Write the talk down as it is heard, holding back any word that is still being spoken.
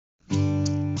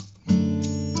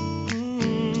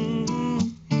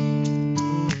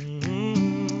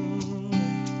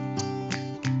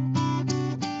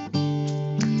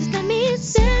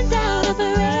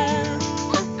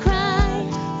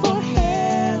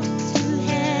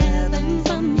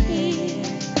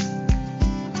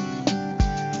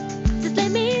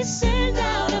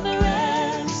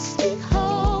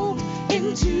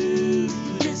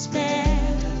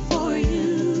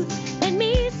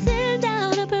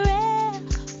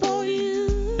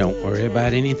Don't worry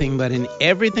about anything, but in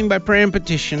everything by prayer and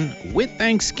petition, with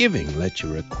thanksgiving, let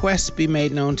your requests be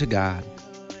made known to God.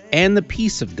 And the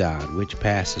peace of God, which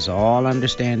passes all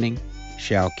understanding,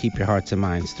 shall keep your hearts and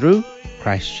minds through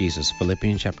Christ Jesus.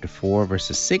 Philippians chapter 4,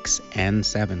 verses 6 and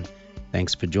 7.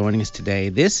 Thanks for joining us today.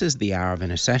 This is the Hour of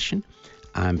Intercession.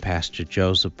 I'm Pastor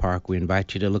Joseph Park. We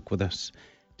invite you to look with us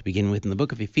to begin with in the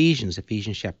book of Ephesians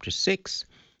chapter 6,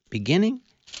 beginning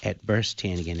at verse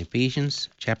 10. Again, Ephesians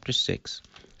chapter 6,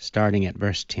 starting at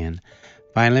verse 10.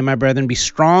 Finally, my brethren, be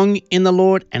strong in the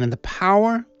Lord and in the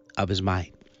power of his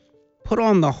might. Put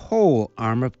on the whole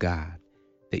armor of God,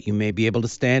 that you may be able to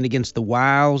stand against the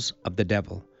wiles of the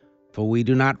devil. For we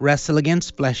do not wrestle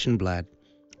against flesh and blood,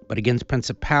 but against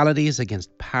principalities,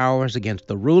 against powers, against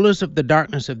the rulers of the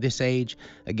darkness of this age,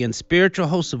 against spiritual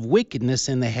hosts of wickedness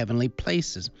in the heavenly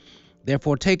places.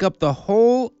 Therefore take up the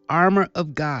whole armor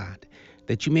of God,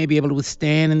 that you may be able to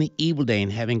withstand in the evil day,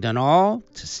 and having done all,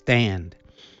 to stand.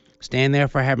 Stand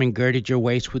therefore, having girded your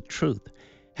waist with truth,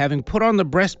 having put on the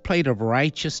breastplate of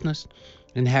righteousness,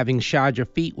 and having shod your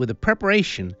feet with the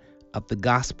preparation of the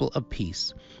gospel of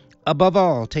peace. Above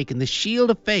all, taking the shield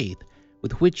of faith,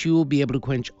 with which you will be able to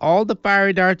quench all the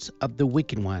fiery darts of the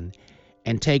wicked one,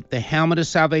 and take the helmet of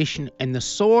salvation and the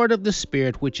sword of the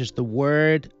Spirit, which is the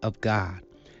word of God,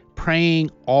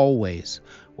 praying always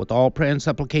with all prayer and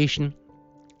supplication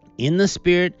in the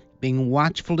Spirit, being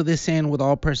watchful to this end with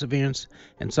all perseverance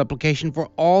and supplication for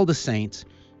all the saints,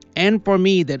 and for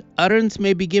me, that utterance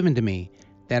may be given to me,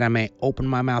 that I may open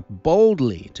my mouth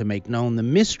boldly to make known the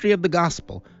mystery of the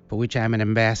gospel, for which I am an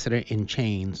ambassador in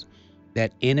chains,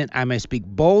 that in it I may speak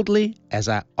boldly as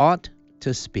I ought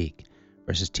to speak.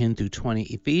 Verses 10 through 20,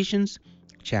 Ephesians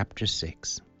chapter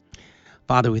 6.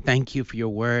 Father, we thank you for your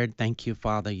word. Thank you,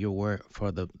 Father, your word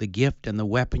for the gift and the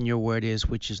weapon your word is,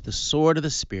 which is the sword of the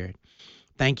Spirit.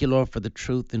 Thank you, Lord, for the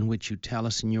truth in which you tell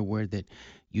us in your word that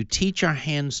you teach our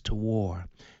hands to war.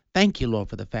 Thank you, Lord,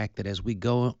 for the fact that as we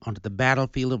go onto the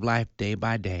battlefield of life day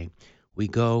by day, we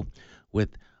go with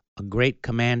a great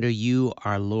commander, you,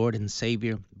 our Lord and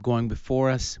Savior, going before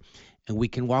us, and we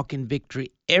can walk in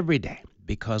victory every day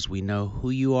because we know who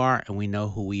you are and we know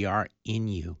who we are in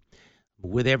you.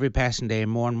 With every passing day,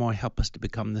 more and more, help us to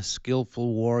become the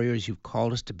skillful warriors you've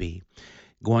called us to be,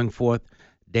 going forth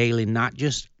daily, not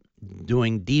just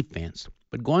doing defense,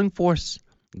 but going forth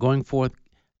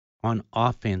on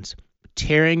offense,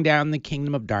 tearing down the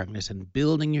kingdom of darkness and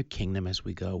building your kingdom as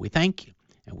we go. We thank you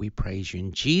and we praise you.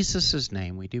 In Jesus'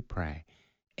 name we do pray.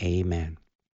 Amen.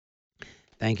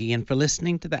 Thank you again for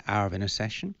listening to the Hour of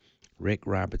Intercession. Rick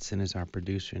Robertson is our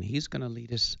producer, and he's going to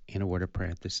lead us in a word of prayer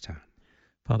at this time.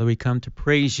 Father, we come to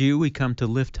praise you. We come to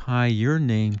lift high your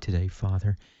name today,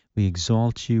 Father. We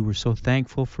exalt you. We're so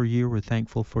thankful for you. We're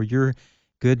thankful for your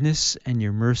goodness and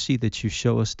your mercy that you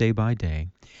show us day by day.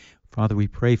 Father, we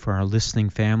pray for our listening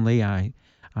family. I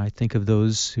think of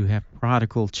those who have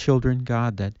prodigal children,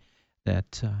 God,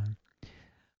 that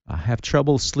have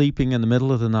trouble sleeping in the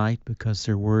middle of the night because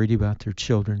they're worried about their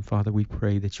children. Father, we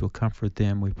pray that you'll comfort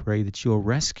them. We pray that you'll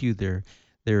rescue their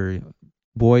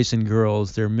boys and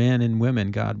girls, their men and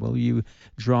women. God, will you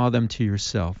draw them to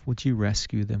yourself? Would you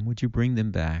rescue them? Would you bring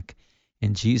them back?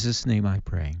 In Jesus' name I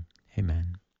pray.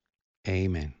 Amen.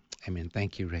 Amen. Amen.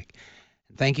 Thank you, Rick.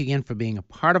 Thank you again for being a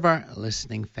part of our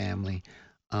listening family.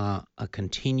 A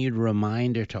continued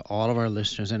reminder to all of our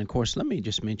listeners. And, of course, let me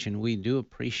just mention, we do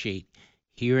appreciate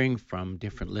hearing from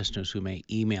different listeners who may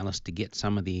email us to get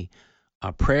some of the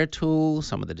prayer tools,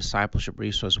 some of the discipleship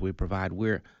resources we provide.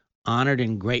 We're honored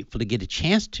and grateful to get a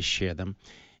chance to share them.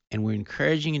 And we're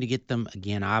encouraging you to get them,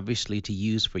 again, obviously, to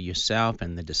use for yourself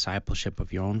and the discipleship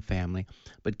of your own family.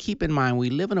 But keep in mind,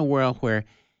 we live in a world where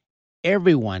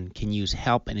everyone can use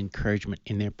help and encouragement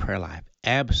in their prayer life.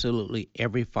 Absolutely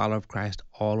every follower of Christ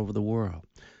all over the world.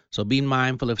 So be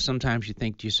mindful if sometimes you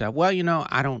think to yourself, well,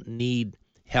 I don't need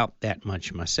help that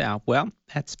much myself. Well,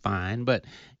 that's fine, but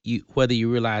whether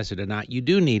you realize it or not, you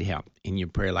do need help in your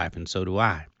prayer life, and so do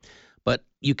I. But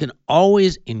you can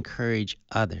always encourage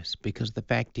others, because the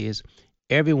fact is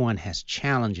everyone has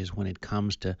challenges when it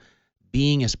comes to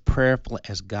being as prayerful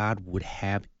as God would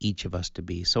have each of us to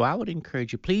be. So I would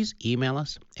encourage you, please email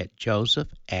us at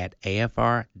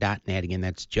joseph@afr.net. Again,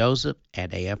 that's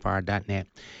joseph@afr.net.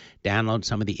 Download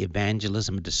some of the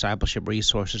evangelism and discipleship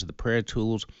resources, the prayer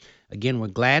tools. Again, we're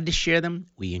glad to share them.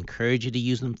 We encourage you to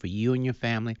use them for you and your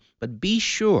family. But be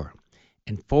sure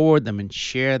and forward them and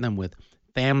share them with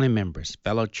family members,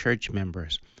 fellow church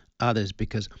members, others,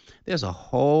 because there's a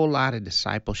whole lot of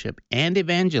discipleship and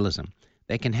evangelism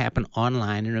that can happen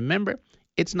online. And remember,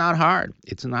 it's not hard.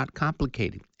 It's not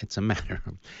complicated. It's a matter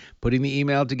of putting the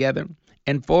email together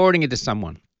and forwarding it to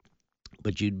someone.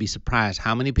 But you'd be surprised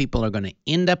how many people are going to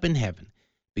end up in heaven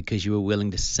because you were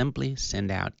willing to simply send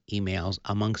out emails,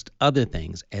 amongst other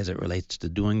things, as it relates to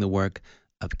doing the work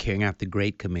of carrying out the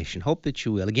Great Commission. Hope that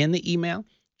you will. Again, the email,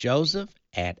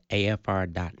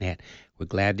 joseph@afr.net. We're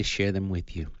glad to share them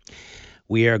with you.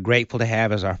 We are grateful to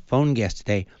have as our phone guest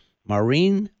today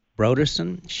Maureen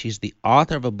Broderson. She's the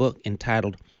author of a book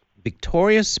entitled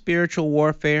Victorious Spiritual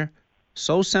Warfare,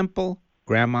 So Simple,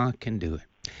 Grandma Can Do It.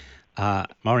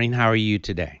 Maureen, how are you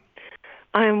today?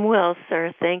 I'm well,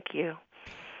 sir. Thank you.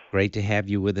 Great to have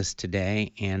you with us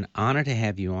today, and honor to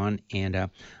have you on. And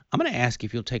I'm going to ask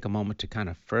if you'll take a moment to kind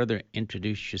of further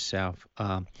introduce yourself.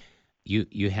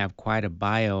 You have quite a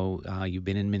bio. You've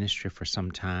been in ministry for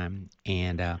some time,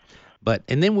 and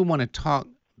then we want to talk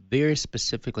very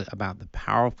specifically about the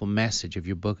powerful message of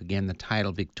your book. Again, the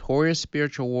title, Victorious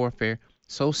Spiritual Warfare,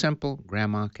 So Simple,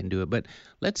 Grandma Can Do It. But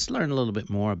let's learn a little bit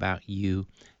more about you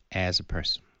as a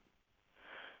person.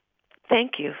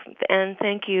 Thank you, and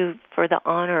thank you for the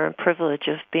honor and privilege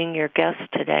of being your guest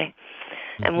today.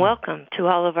 Mm-hmm. And welcome to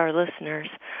all of our listeners.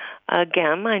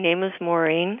 Again, my name is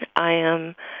Maureen. I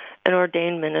am an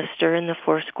ordained minister in the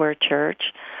Foursquare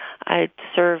Church. I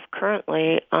serve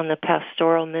currently on the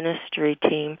pastoral ministry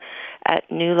team at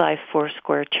New Life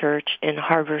Foursquare Church in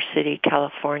Harbor City,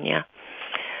 California.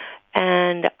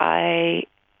 And I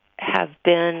have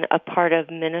been a part of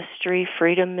ministry,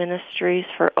 Freedom Ministries,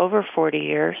 for over 40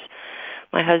 years.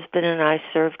 My husband and I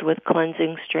served with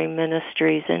Cleansing Stream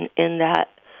Ministries, and in that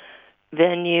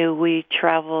venue we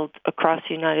traveled across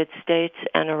the United States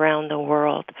and around the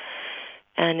world.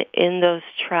 And in those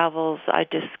travels I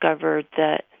discovered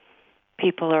that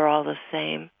people are all the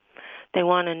same. They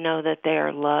want to know that they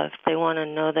are loved. They want to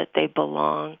know that they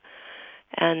belong.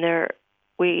 And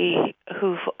we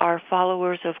who are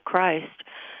followers of Christ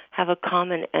have a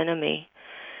common enemy,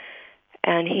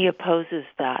 and he opposes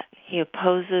that. He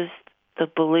opposes the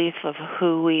belief of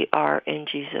who we are in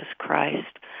Jesus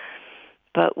Christ.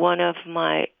 But one of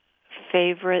my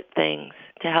favorite things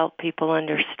to help people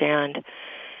understand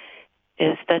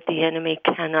is that the enemy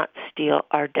cannot steal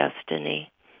our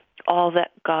destiny. All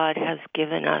that God has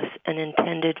given us and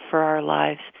intended for our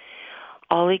lives,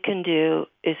 all he can do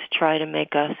is try to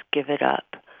make us give it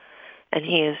up. And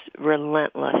he is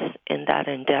relentless in that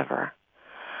endeavor.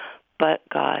 But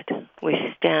God, we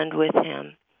stand with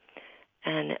him.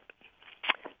 And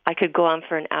I could go on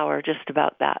for an hour just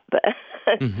about that. But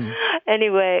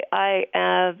Anyway,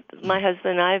 my husband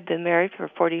and I have been married for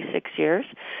 46 years.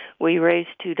 We raised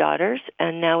 2 daughters,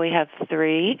 and now we have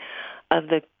 3 of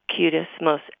the cutest,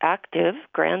 most active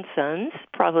grandsons,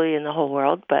 probably in the whole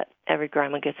world, but every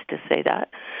grandma gets to say that.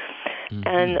 Mm-hmm.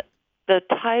 And the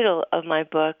title of my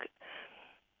book,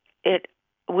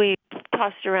 we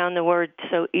tossed around the word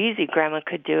so easy, Grandma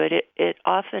could do it. It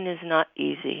often is not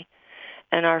easy.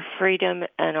 And our freedom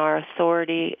and our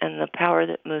authority and the power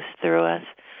that moves through us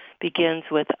begins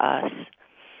with us.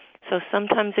 So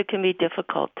sometimes it can be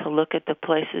difficult to look at the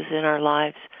places in our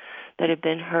lives that have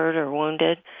been hurt or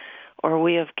wounded, or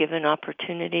we have given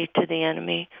opportunity to the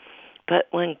enemy. But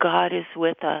when God is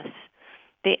with us,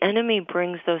 the enemy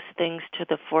brings those things to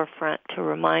the forefront to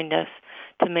remind us,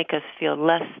 to make us feel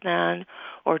less than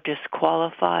or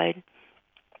disqualified.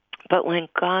 But when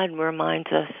God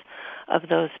reminds us of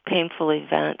those painful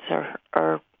events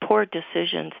or poor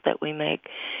decisions that we make,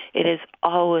 it is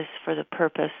always for the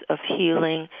purpose of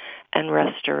healing and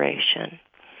restoration.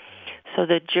 So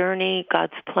the journey,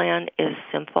 God's plan, is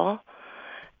simple.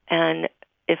 And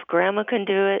if Grandma can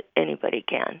do it, anybody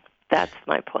can. That's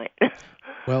my point.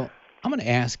 Well, I'm going to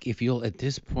ask if you'll at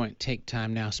this point take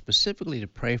time now specifically to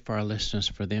pray for our listeners,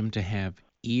 for them to have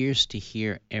ears to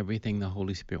hear everything the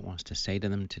Holy Spirit wants to say to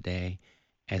them today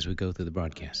as we go through the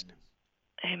broadcast.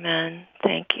 Amen.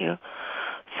 Thank you.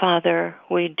 Father,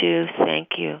 we do thank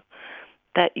you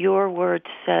that your word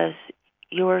says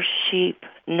your sheep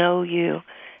know you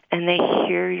and they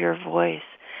hear your voice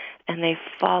and they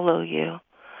follow you.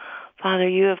 Father,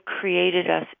 you have created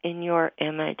us in your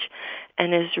image,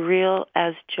 and as real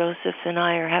as Joseph and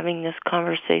I are having this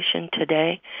conversation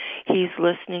today, he's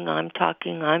listening, I'm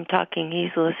talking,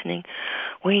 he's listening.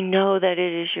 We know that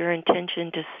it is your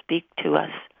intention to speak to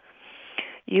us.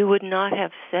 You would not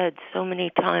have said so many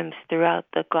times throughout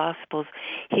the Gospels,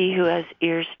 he who has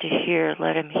ears to hear,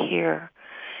 let him hear,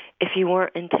 if you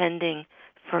weren't intending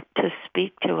to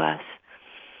speak to us.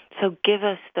 So give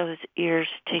us those ears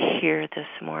to hear this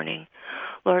morning.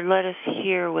 Lord, let us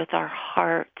hear with our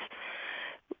hearts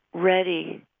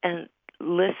ready and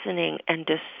listening and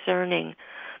discerning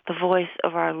the voice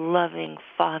of our loving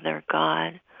Father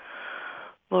God.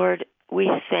 Lord,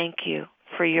 we thank you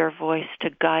for your voice to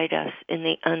guide us in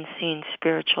the unseen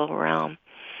spiritual realm.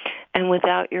 And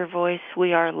without your voice,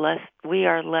 we are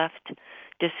left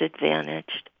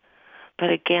disadvantaged.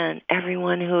 But again,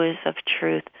 everyone who is of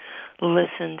truth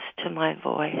listens to my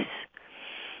voice.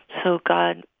 So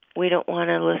God, we don't want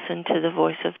to listen to the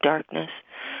voice of darkness.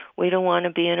 We don't want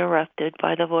to be interrupted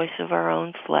by the voice of our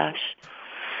own flesh.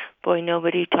 Boy,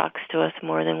 nobody talks to us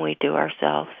more than we do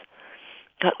ourselves.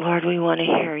 But Lord, we want to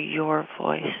hear your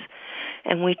voice.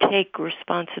 And we take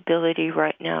responsibility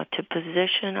right now to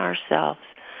position ourselves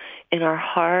in our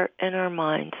heart and our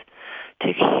minds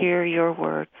to hear your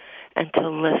word and to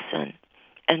listen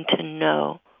and to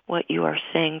know what you are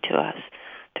saying to us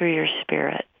through your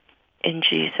Spirit. In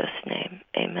Jesus' name,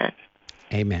 amen.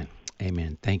 Amen.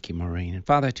 Amen. Thank you, Maureen. And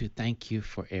Father, to thank you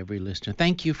for every listener.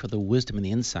 Thank you for the wisdom and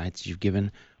the insights you've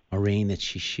given Maureen that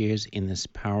she shares in this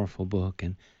powerful book.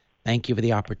 And thank you for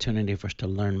the opportunity for us to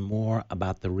learn more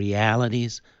about the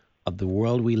realities of the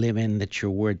world we live in that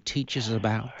your word teaches us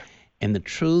about, and the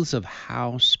truths of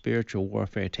how spiritual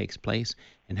warfare takes place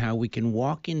and how we can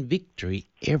walk in victory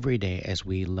every day as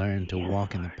we learn to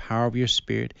walk in the power of your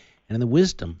Spirit and in the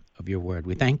wisdom of your word.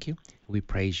 We thank you. We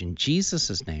praise you. In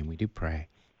Jesus' name we do pray.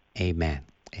 Amen.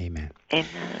 Amen.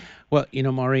 Amen. Well,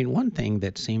 Maureen, one thing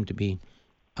that seemed to be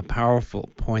a powerful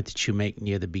point that you make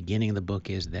near the beginning of the book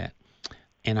is that,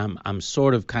 and I'm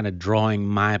sort of kind of drawing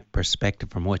my perspective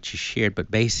from what you shared,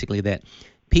 but basically that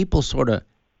people sort of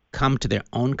come to their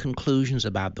own conclusions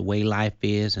about the way life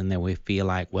is, and then we feel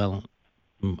like,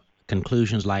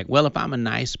 conclusions like, if I'm a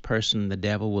nice person, the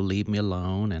devil will leave me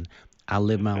alone, and I'll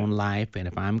live my own life, and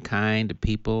if I'm kind to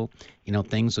people,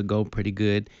 things will go pretty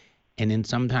good. And then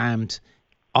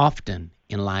often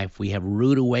in life, we have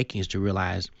rude awakenings to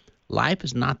realize life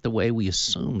is not the way we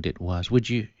assumed it was. Would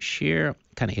you share,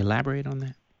 kind of elaborate on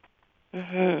that?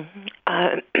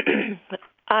 Mm-hmm.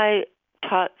 I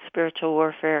taught spiritual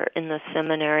warfare in the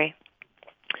seminary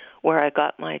where I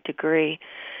got my degree,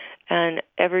 and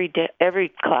every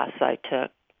class I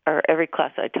taught, I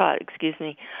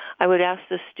would ask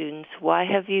the students, why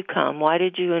have you come? Why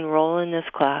did you enroll in this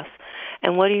class?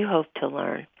 And what do you hope to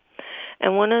learn?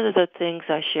 And one of the things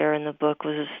I share in the book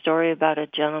was a story about a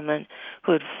gentleman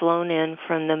who had flown in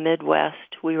from the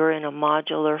Midwest. We were in a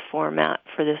modular format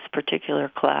for this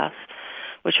particular class,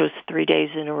 which was 3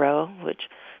 days in a row, which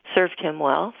served him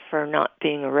well for not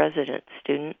being a resident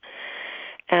student.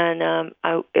 And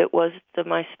it was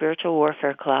my spiritual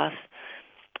warfare class.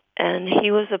 And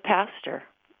he was a pastor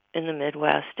in the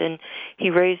Midwest. And he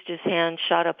raised his hand,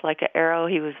 shot up like an arrow.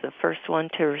 He was the first one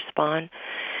to respond.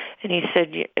 And he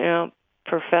said,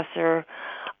 Professor,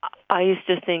 I used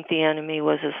to think the enemy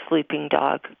was a sleeping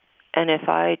dog. And if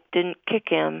I didn't kick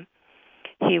him,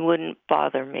 he wouldn't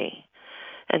bother me.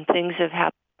 And things have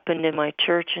happened in my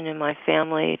church and in my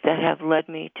family that have led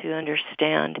me to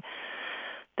understand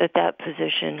that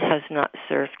position has not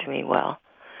served me well.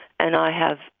 And I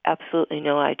have absolutely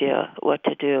no idea what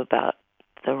to do about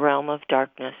the realm of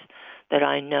darkness that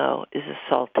I know is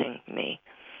assaulting me.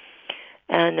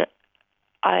 And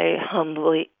I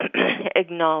humbly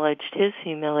acknowledged his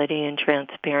humility and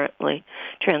transparency,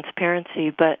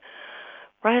 but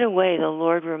right away the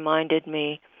Lord reminded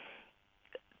me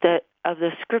that of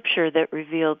the scripture that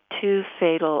revealed two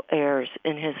fatal errors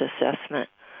in his assessment.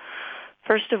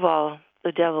 First of all,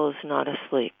 the devil is not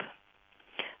asleep.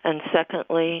 And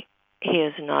secondly, he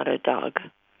is not a dog.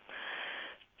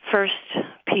 1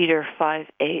 Peter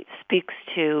 5:8 speaks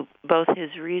to both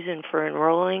his reason for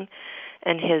enrolling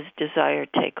and his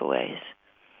desired takeaways.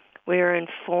 We are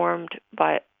informed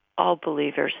by all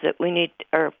believers that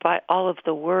by all of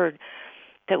the word,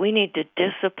 that we need to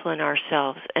discipline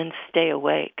ourselves and stay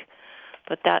awake.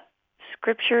 But that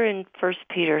scripture in 1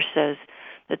 Peter says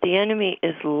that the enemy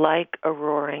is like a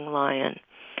roaring lion.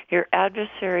 Your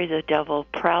adversary, the devil,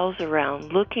 prowls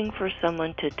around looking for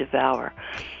someone to devour.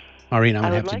 Maureen, I'm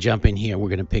going to have to jump in here. We're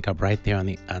going to pick up right there on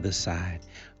the other side.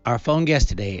 Our phone guest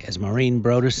today is Maureen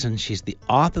Broderson. She's the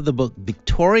author of the book,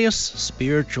 Victorious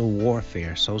Spiritual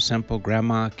Warfare. So simple,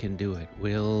 Grandma can do it.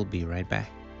 We'll be right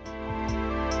back.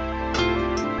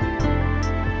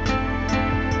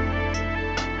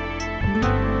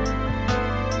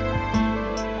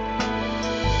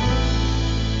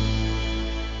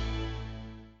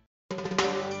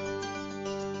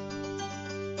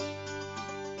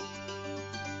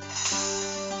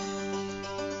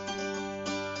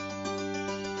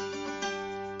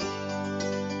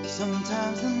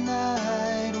 Sometimes the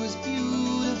night was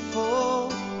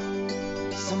beautiful.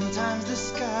 Sometimes the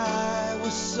sky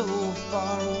was so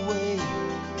far away.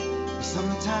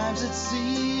 Sometimes it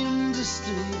seemed to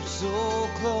stoop so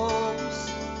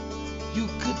close. You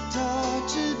could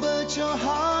touch it, but thought your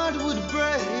heart would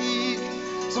break.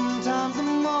 Sometimes the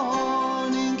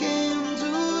morning came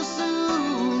too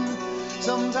soon.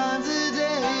 Sometimes the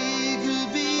day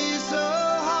could be so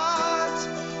hot.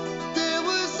 There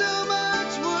was so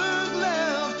much work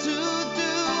left to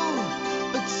do,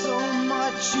 but so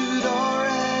much you'd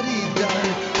already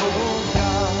done. Oh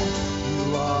God,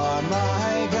 you are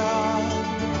my God,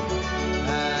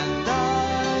 and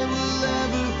I will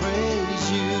ever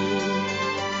praise you.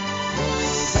 Oh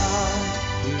God,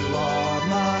 you are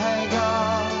my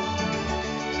God,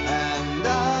 and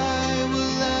I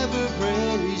will ever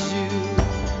praise you.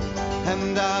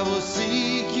 And I will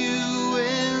seek you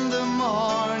in the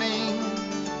morning,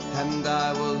 and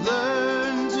I will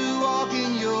learn to walk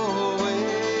in your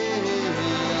ways.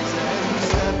 And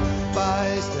step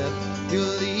by step you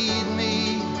lead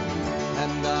me,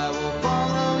 and I will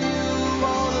follow you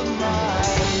all of my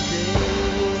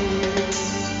days.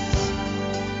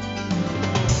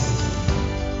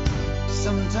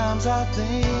 Sometimes I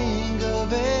think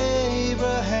of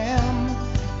Abraham,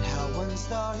 and how one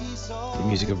star he saw. The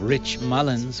music of Rich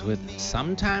Mullins with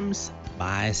Sometimes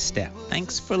by Step.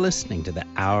 Thanks for listening to the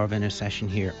Hour of Intercession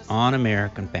here on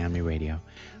American Family Radio.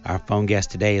 Our phone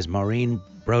guest today is Maureen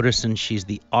Broderson. She's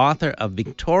the author of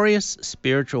Victorious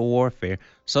Spiritual Warfare.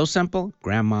 So simple,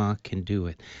 Grandma can do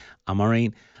it.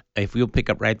 Maureen, if we'll pick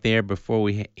up right there before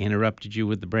we interrupted you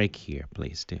with the break here,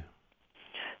 please do.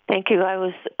 Thank you. I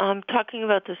was talking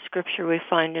about the scripture we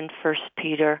find in 1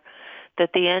 Peter,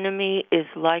 that the enemy is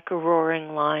like a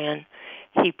roaring lion.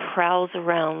 He prowls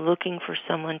around looking for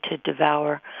someone to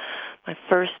devour. My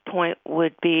first point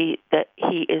would be that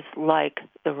he is like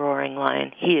the roaring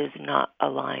lion. He is not a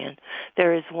lion.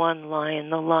 There is one lion,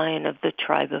 the Lion of the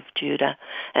tribe of Judah,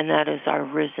 and that is our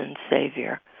risen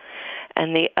Savior.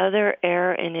 And the other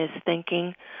error in his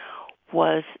thinking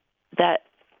was that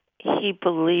he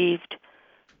believed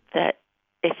that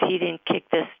if he didn't kick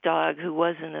this dog who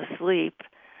was asleep,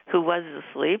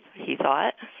 he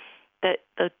thought, that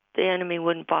the enemy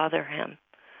wouldn't bother him.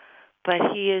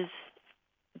 But he is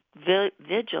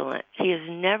vigilant. He is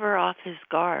never off his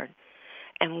guard.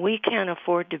 And we can't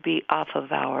afford to be off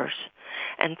of ours.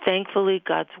 And thankfully,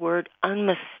 God's word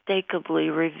unmistakably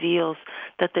reveals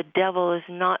that the devil is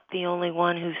not the only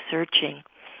one who's searching.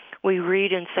 We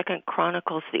read in 2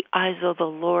 Chronicles, the eyes of the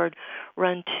Lord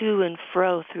run to and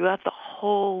fro throughout the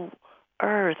whole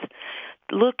earth,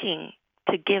 looking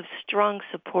to give strong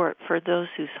support for those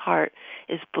whose heart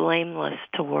is blameless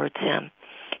towards him.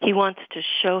 He wants to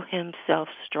show himself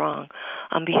strong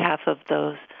on behalf of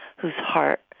those whose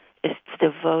heart is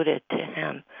devoted to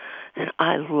him. And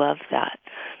I love that.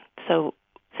 So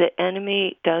the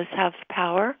enemy does have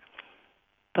power,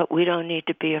 but we don't need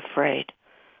to be afraid.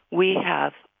 We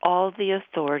have all the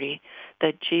authority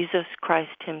that Jesus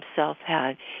Christ himself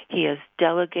had. He has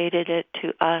delegated it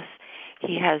to us.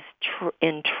 He has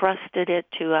entrusted it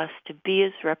to us to be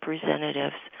his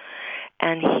representatives.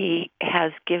 And he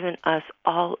has given us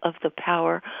all of the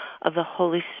power of the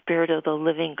Holy Spirit of the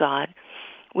living God.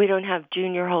 We don't have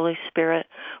junior Holy Spirit.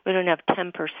 We don't have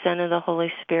 10% of the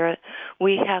Holy Spirit.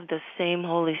 We have the same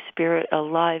Holy Spirit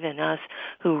alive in us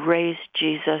who raised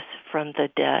Jesus from the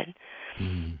dead.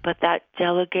 But that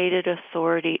delegated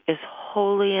authority is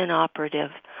wholly inoperative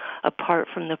apart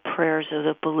from the prayers of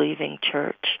the believing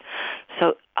church.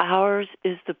 So ours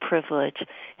is the privilege.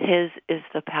 His is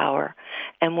the power.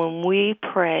 And when we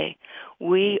pray,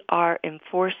 we are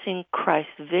enforcing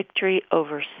Christ's victory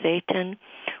over Satan.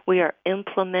 We are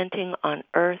implementing on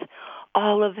earth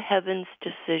all of heaven's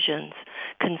decisions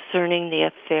concerning the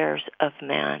affairs of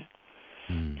man.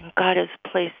 And God has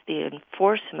placed the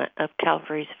enforcement of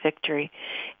Calvary's victory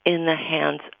in the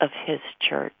hands of his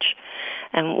church.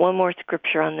 And one more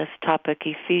scripture on this topic,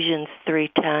 Ephesians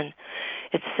 3:10.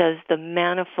 It says, the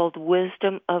manifold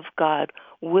wisdom of God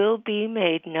will be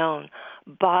made known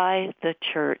by the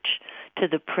church to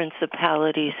the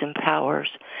principalities and powers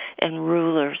and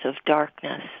rulers of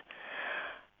darkness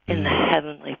in the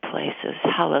heavenly places.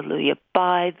 Hallelujah.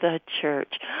 By the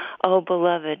church. Oh,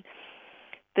 beloved,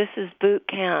 this is boot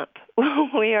camp.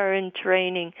 We are in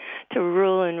training to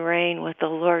rule and reign with the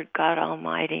Lord God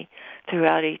Almighty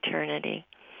throughout eternity.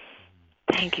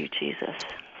 Thank you, Jesus.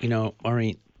 You know,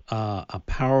 Maureen, a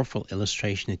powerful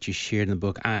illustration that you shared in the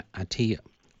book. I tell you,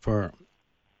 for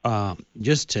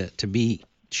just to be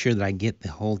sure that I get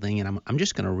the whole thing, and I'm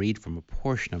just going to read from a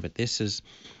portion of it. This is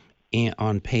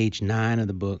on page 9 of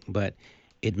the book, but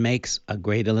it makes a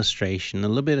great illustration, a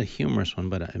little bit of a humorous one,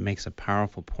 but it makes a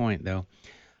powerful point, though.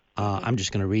 I'm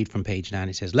just going to read from page 9.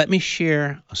 It says, let me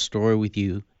share a story with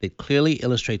you that clearly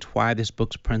illustrates why this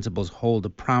book's principles hold the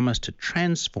promise to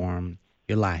transform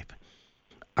your life.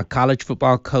 A college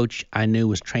football coach I knew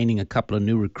was training a couple of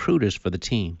new recruiters for the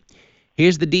team.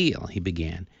 Here's the deal, he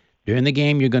began. During the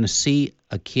game, you're going to see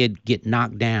a kid get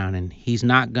knocked down, and he's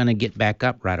not going to get back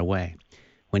up right away.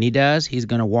 When he does, he's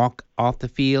going to walk off the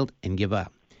field and give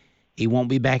up. He won't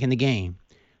be back in the game.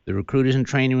 The recruiters in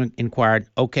training inquired,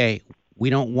 okay, we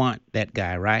don't want that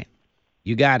guy, right?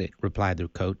 You got it, replied the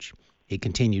coach. He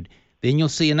continued, then you'll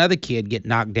see another kid get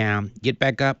knocked down, get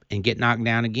back up, and get knocked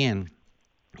down again.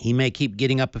 He may keep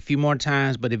getting up a few more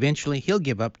times, but eventually he'll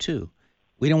give up too.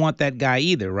 We don't want that guy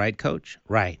either, right, Coach?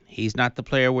 Right. He's not the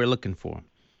player we're looking for.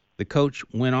 The coach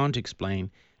went on to explain,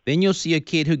 then you'll see a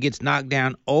kid who gets knocked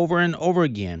down over and over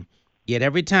again, yet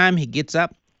every time he gets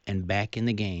up and back in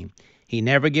the game. He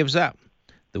never gives up.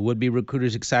 The would-be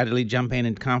recruiters excitedly jumped in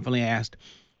and confidently asked,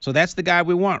 so that's the guy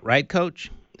we want, right,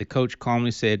 Coach? The coach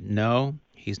calmly said, no,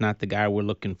 he's not the guy we're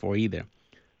looking for either.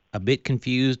 A bit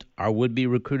confused, our would-be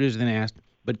recruiters then asked,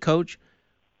 but Coach,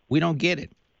 we don't get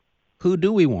it. Who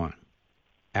do we want?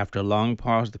 After a long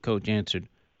pause, the coach answered,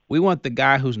 we want the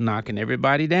guy who's knocking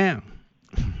everybody down.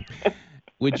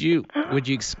 Would you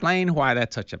explain why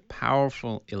that's such a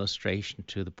powerful illustration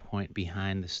to the point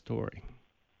behind the story?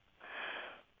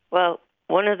 Well,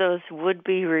 one of those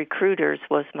would-be recruiters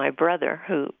was my brother,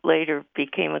 who later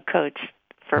became a coach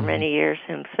for many years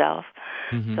himself.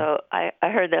 So I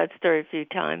heard that story a few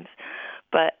times.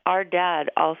 But our dad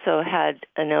also had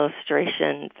an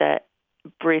illustration that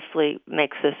briefly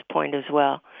makes this point as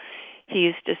well. He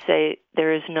used to say,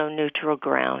 there is no neutral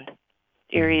ground.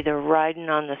 You're either riding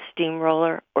on the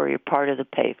steamroller or you're part of the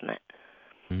pavement.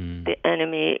 The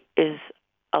enemy is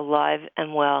alive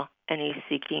and well, and he's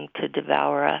seeking to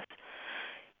devour us.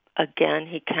 Again,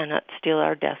 he cannot steal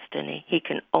our destiny. He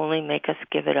can only make us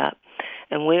give it up.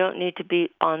 And we don't need to be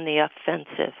on the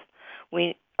offensive.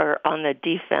 We are on the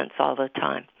defense all the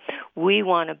time. We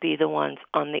want to be the ones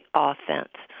on the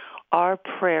offense. Our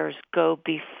prayers go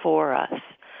before us.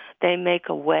 They make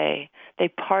a way. They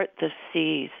part the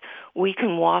seas. We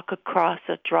can walk across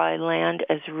a dry land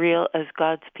as real as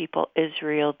God's people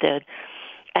Israel did,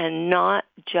 and not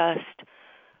just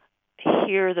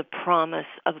hear the promise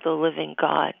of the living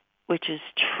God, which is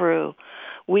true.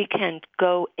 We can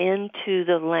go into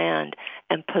the land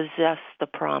and possess the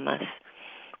promise.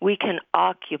 We can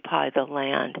occupy the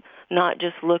land, not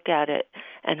just look at it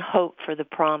and hope for the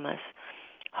promise.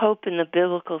 Hope in the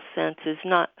biblical sense is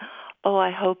not, oh,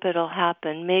 I hope it'll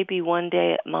happen. Maybe one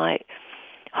day it might.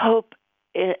 Hope,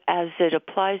 as it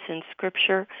applies in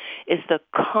Scripture, is the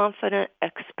confident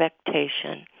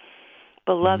expectation.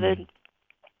 Beloved,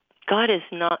 God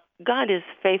is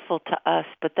faithful to us,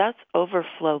 but that's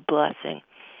overflow blessing.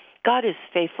 God is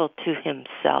faithful to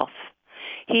himself.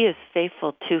 He is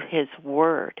faithful to his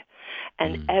word.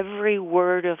 And every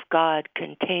word of God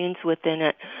contains within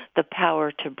it the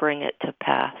power to bring it to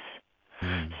pass.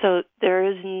 So there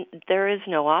is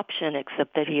no option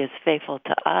except that he is faithful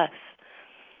to us,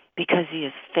 because he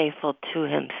is faithful to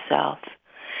himself.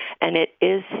 And it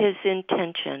is his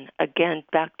intention, again,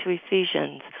 back to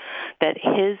Ephesians, that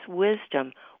his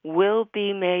wisdom will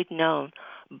be made known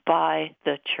by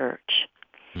the church.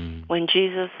 When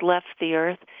Jesus left the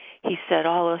earth, he said,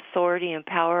 all authority and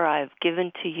power I have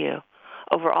given to you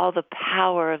over all the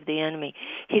power of the enemy.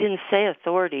 He didn't say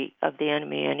authority of the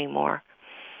enemy anymore.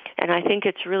 And I think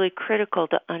it's really critical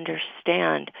to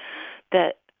understand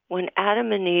that when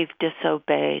Adam and Eve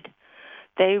disobeyed,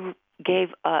 they gave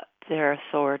up their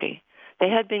authority. They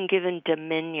had been given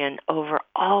dominion over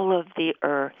all of the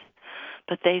earth,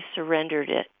 but they surrendered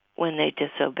it when they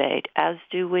disobeyed, as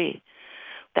do we.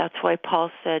 That's why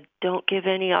Paul said, don't give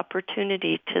any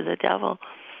opportunity to the devil.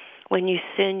 When you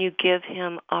sin, you give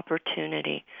him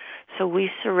opportunity. So we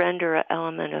surrender an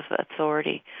element of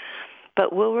authority.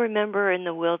 But we'll remember in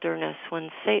the wilderness when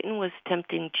Satan was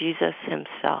tempting Jesus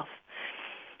himself.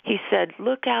 He said,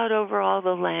 look out over all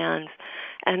the lands,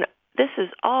 and this has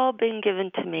all been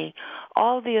given to me.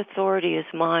 All the authority is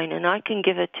mine, and I can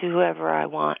give it to whoever I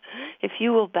want. If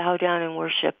you will bow down and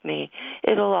worship me,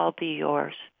 it'll all be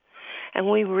yours. And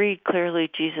we read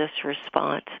clearly Jesus'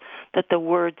 response, that the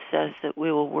word says that we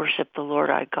will worship the Lord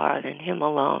our God and him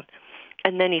alone.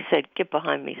 And then he said, get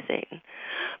behind me, Satan.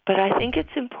 But I think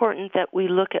it's important that we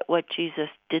look at what Jesus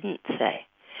didn't say.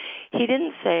 He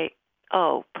didn't say,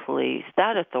 oh, please,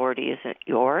 that authority isn't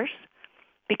yours.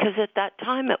 Because at that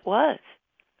time it was.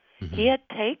 He had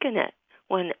taken it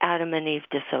when Adam and Eve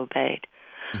disobeyed.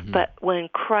 But when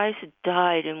Christ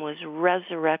died and was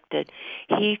resurrected,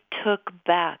 he took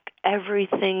back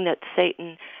everything that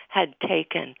Satan had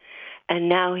taken, and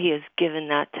now he has given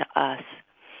that to us.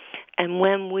 And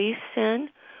when we sin,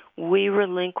 we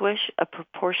relinquish a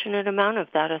proportionate amount of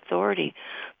that authority.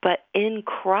 But in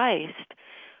Christ,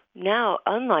 now,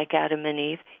 unlike Adam and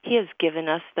Eve, he has given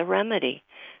us the remedy.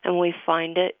 And we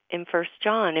find it in 1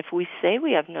 John. If we say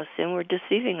we have no sin, we're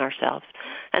deceiving ourselves,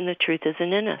 and the truth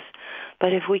isn't in us.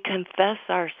 But if we confess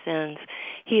our sins,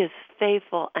 he is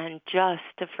faithful and just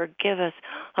to forgive us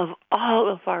of all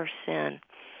of our sin.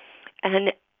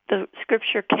 And the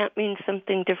scripture can't mean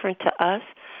something different to us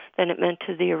than it meant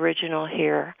to the original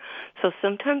hearer. So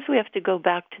sometimes we have to go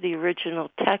back to the original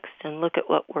text and look at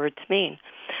what words mean.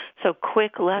 So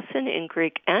quick lesson in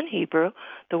Greek and Hebrew,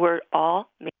 the word all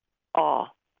means all.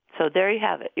 So there you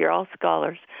have it. You're all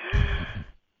scholars.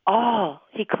 All.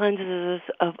 He cleanses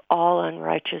us of all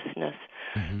unrighteousness.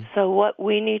 Mm-hmm. So what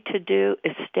we need to do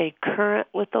is stay current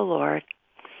with the Lord,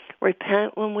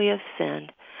 repent when we have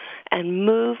sinned, and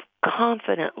move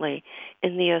confidently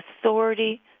in the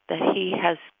authority that he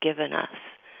has given us.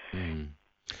 Mm.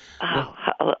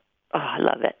 I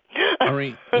love it.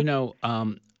 Maureen,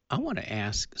 I want to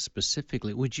ask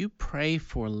specifically, would you pray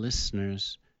for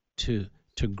listeners to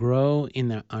grow in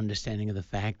their understanding of the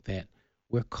fact that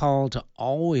we're called to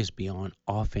always be on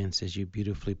offense, as you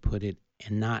beautifully put it,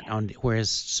 and not on, whereas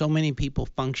so many people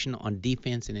function on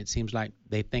defense, and it seems like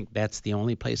they think that's the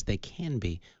only place they can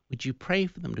be. Would you pray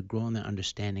for them to grow in their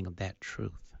understanding of that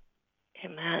truth?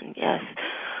 Amen. Yes.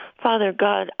 Father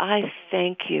God, I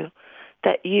thank you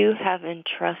that you have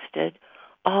entrusted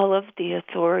all of the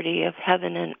authority of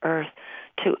heaven and earth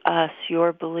to us,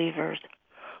 your believers.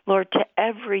 Lord, to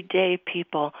everyday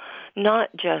people, not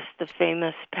just the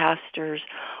famous pastors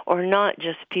or not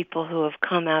just people who have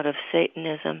come out of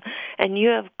Satanism. And you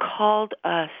have called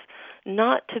us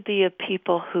not to be a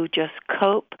people who just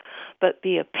cope, but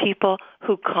be a people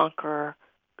who conquer.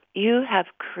 You have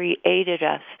created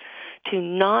us to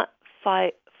not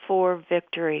fight for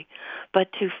victory,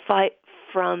 but to fight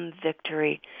from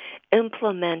victory,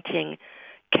 implementing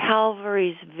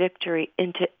Calvary's victory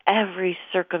into every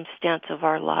circumstance of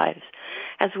our lives.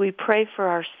 As we pray for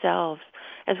ourselves,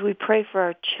 as we pray for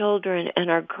our children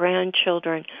and our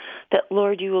grandchildren, that,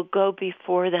 Lord, you will go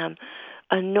before them,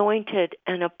 anointed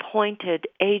and appointed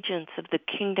agents of the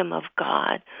kingdom of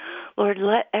God. Lord,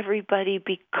 let everybody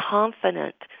be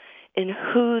confident in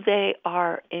who they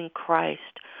are in Christ.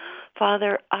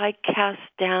 Father, I cast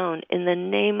down in the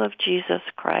name of Jesus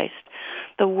Christ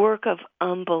the work of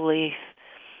unbelief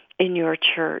in your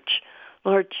church.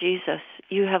 Lord Jesus,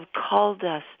 you have called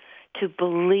us to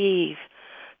believe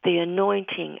the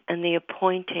anointing and the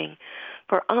appointing,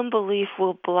 for unbelief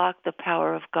will block the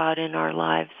power of God in our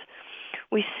lives.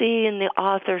 We see in the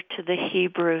author to the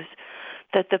Hebrews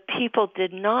that the people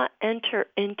did not enter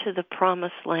into the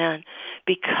promised land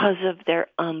because of their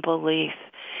unbelief.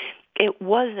 It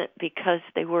wasn't because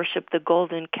they worshiped the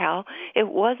golden cow. It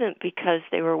wasn't because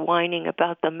they were whining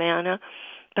about the manna.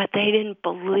 But they didn't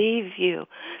believe you.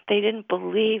 They didn't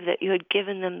believe that you had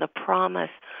given them the promise.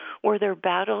 Were there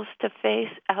battles to face?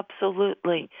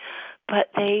 Absolutely. But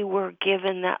they were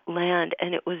given that land,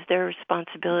 and it was their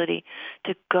responsibility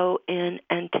to go in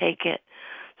and take it.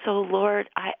 So, Lord,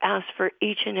 I ask for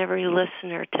each and every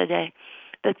listener today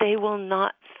that they will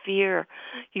not fear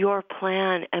your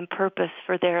plan and purpose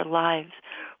for their lives.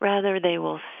 Rather, they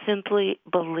will simply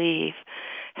believe.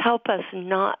 Help us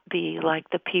not be like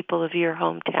the people of your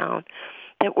hometown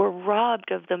that were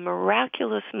robbed of the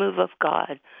miraculous move of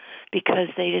God because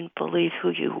they didn't believe who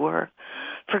you were.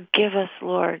 Forgive us,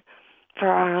 Lord, for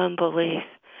our unbelief.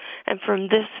 And from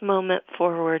this moment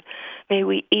forward, may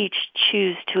we each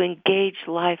choose to engage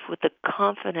life with the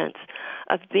confidence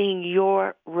of being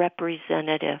your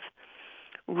representative,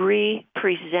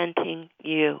 representing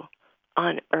you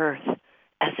on earth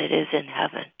as it is in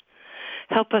heaven.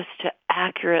 Help us to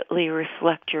accurately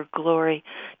reflect your glory,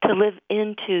 to live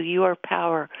into your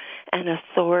power and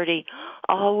authority,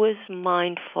 always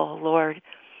mindful, Lord,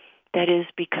 that is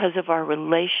because of our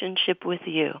relationship with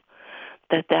you,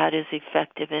 that is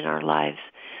effective in our lives,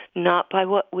 not by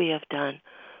what we have done,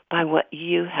 by what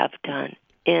you have done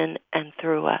in and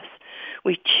through us.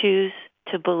 We choose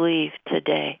to believe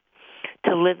today,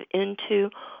 to live into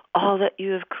all that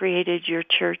you have created your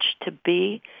church to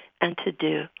be and to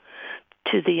do,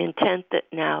 to the intent that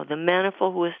now the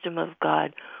manifold wisdom of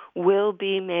God will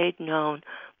be made known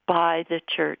by the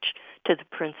church to the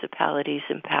principalities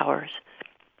and powers.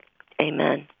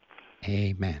 Amen.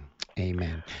 Amen.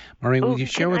 Amen. Maureen, will you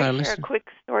share with our listeners? Can I share a quick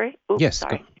story? Yes,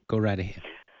 go right ahead.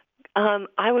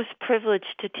 I was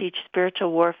privileged to teach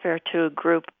spiritual warfare to a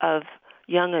group of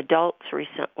young adults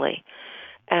recently.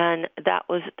 And that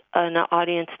was an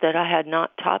audience that I had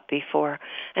not taught before.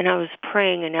 And I was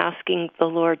praying and asking the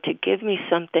Lord to give me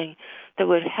something that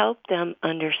would help them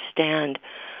understand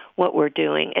what we're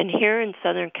doing. And here in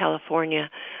Southern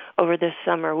California, over this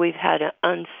summer, we've had an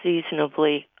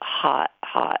unseasonably hot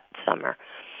summer.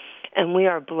 And we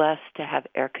are blessed to have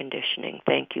air conditioning.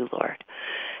 Thank you, Lord.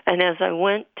 And as I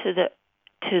went to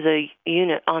the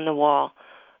unit on the wall,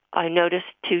 I noticed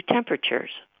two temperatures.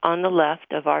 On the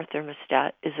left of our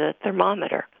thermostat is a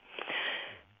thermometer.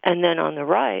 And then on the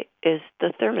right is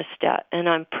the thermostat. And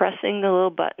I'm pressing the little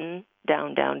button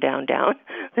down, down, down, down.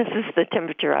 This is the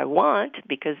temperature I want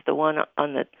because the one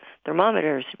on the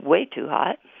thermometer is way too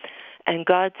hot. And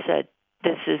God said,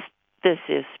 this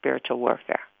is spiritual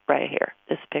warfare right here,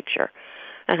 this picture.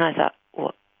 And I thought,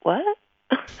 what?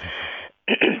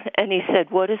 And he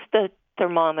said, what does the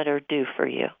thermometer do for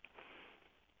you?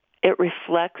 It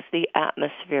reflects the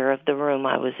atmosphere of the room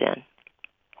I was in.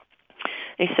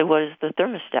 He said, what does the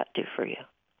thermostat do for you?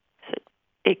 I said,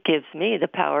 it gives me the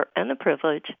power and the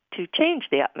privilege to change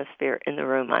the atmosphere in the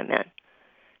room I'm in.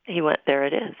 He went, there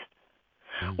it is.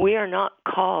 Mm-hmm. We are not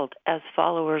called as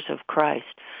followers of Christ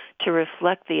to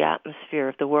reflect the atmosphere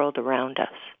of the world around us.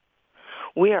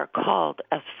 We are called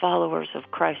as followers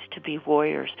of Christ to be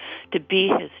warriors, to be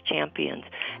his champions,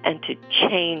 and to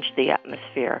change the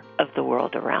atmosphere of the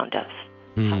world around us.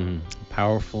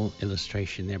 Powerful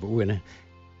illustration there, but we're going to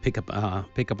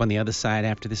pick up on the other side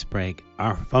after this break.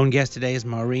 Our phone guest today is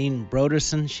Maureen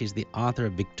Broderson. She's the author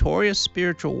of Victorious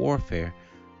Spiritual Warfare.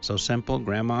 So simple,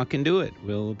 Grandma can do it.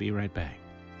 We'll be right back.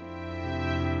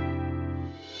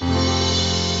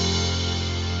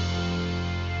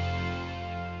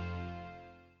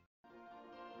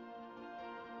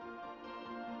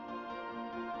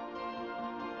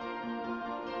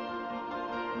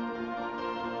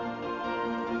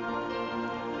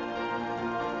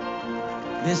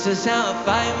 This is how I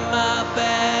fight my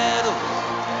battles.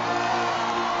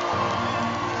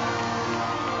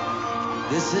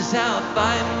 This is how I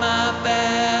fight my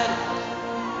battles.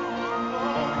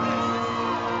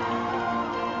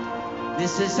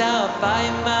 This is how I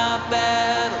fight my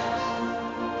battles.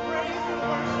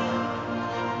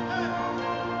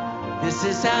 This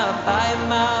is how I fight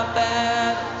my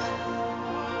battles.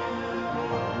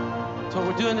 That's what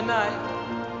we're doing tonight.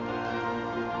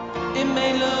 It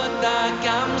may look like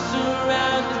I'm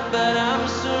surrounded, but I'm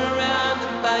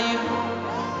surrounded by you.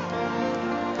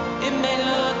 It may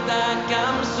look like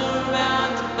I'm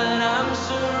surrounded, but I'm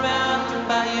surrounded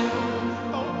by you.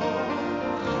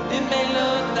 It may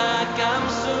look like I'm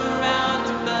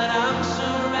surrounded, but I'm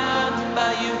surrounded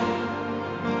by you.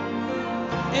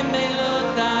 It may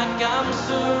look like I'm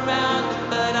surrounded,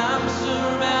 but I'm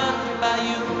surrounded by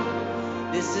you.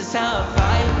 This is how I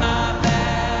fight my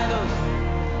battles.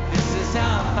 This is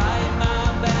how I fight my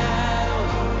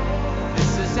battles.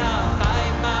 This is how I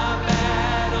fight my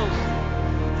battles.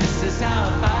 This is how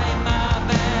I fight my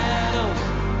battles.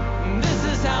 This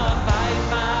is how I fight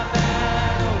my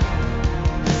battles.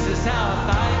 This is how I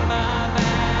fight my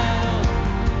battles.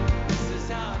 This is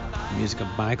how I fight. Music of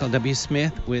Michael W.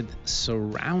 Smith with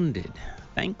Surrounded.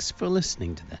 Thanks for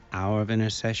listening to the Hour of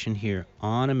Intercession here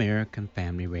on American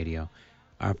Family Radio.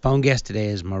 Our phone guest today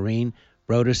is Maureen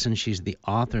Broderson. She's the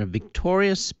author of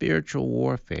Victorious Spiritual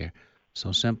Warfare.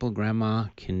 So simple, Grandma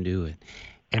can do it.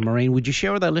 And Maureen, would you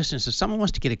share with our listeners, if someone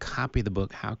wants to get a copy of the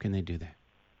book, how can they do that?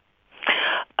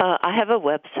 I have a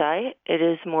website. It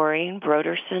is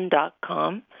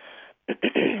MaureenBroderson.com.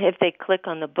 If they click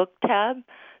on the book tab,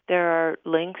 there are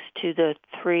links to the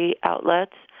 3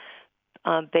 outlets.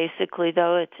 Basically,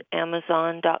 though, it's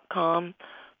Amazon.com,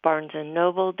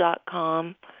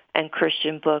 BarnesandNoble.com, and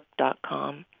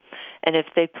ChristianBook.com. And if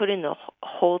they put in the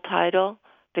whole title,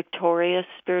 Victorious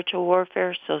Spiritual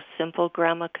Warfare, so simple,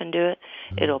 Grandma can do it,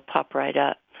 it'll pop right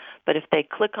up. But if they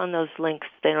click on those links,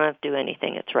 they don't have to do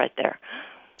anything. It's right there.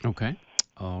 Okay.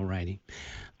 All righty.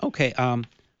 Okay.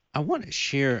 I want to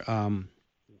share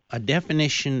a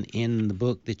definition in the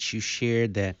book that you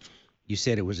shared that you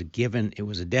said it was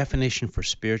a definition for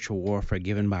spiritual warfare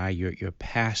given by your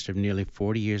pastor of nearly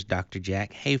 40 years, Dr.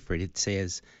 Jack Hayford. It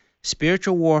says,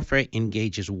 spiritual warfare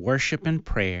engages worship and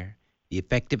prayer, the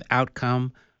effective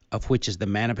outcome of which is the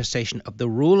manifestation of the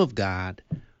rule of God,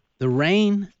 the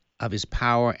reign of his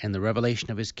power, and the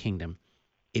revelation of his kingdom.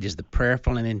 It is the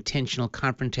prayerful and intentional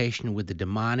confrontation with the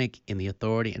demonic in the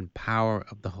authority and power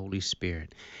of the Holy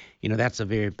Spirit. You know, that's a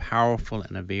very powerful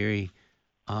and a very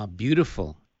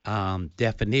beautiful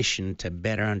definition to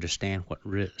better understand what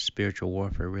spiritual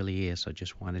warfare really is. So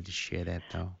just wanted to share that,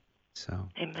 though. So.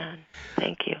 Amen.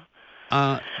 Thank you.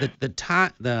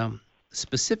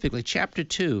 Specifically, chapter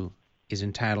 2 is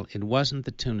entitled, It Wasn't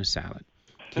the Tuna Salad.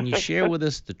 Can you share with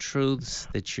us the truths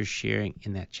that you're sharing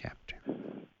in that chapter?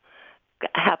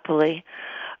 Happily.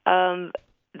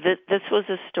 This was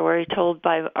a story told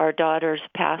by our daughter's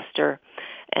pastor,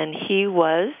 and he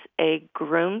was a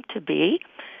groom-to-be,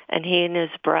 and he and his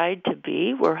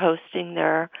bride-to-be were hosting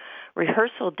their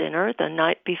rehearsal dinner the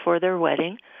night before their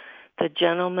wedding. The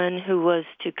gentleman who was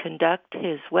to conduct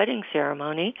his wedding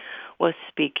ceremony was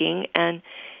speaking, and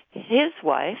his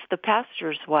wife, the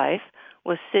pastor's wife,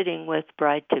 was sitting with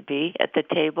bride-to-be at the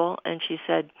table, and she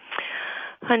said,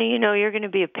 "Honey, you know, you're going to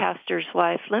be a pastor's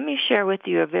wife. Let me share with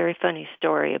you a very funny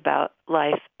story about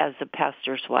life as a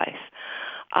pastor's wife.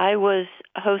 I was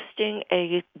hosting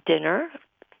a dinner,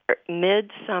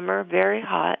 midsummer, very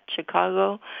hot,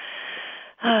 Chicago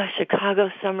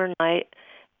summer night,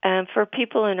 and for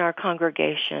people in our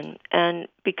congregation. And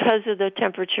because of the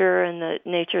temperature and the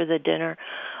nature of the dinner,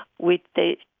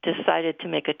 they decided to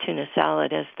make a tuna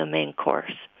salad as the main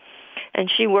course. And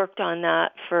she worked on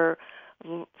that for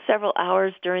several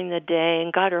hours during the day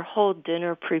and got her whole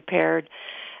dinner prepared.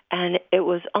 And it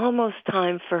was almost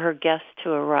time for her guests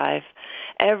to arrive.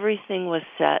 Everything was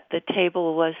set. The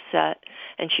table was set.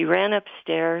 And she ran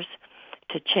upstairs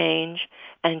to change,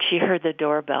 and she heard the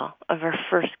doorbell of her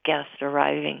first guest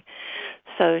arriving.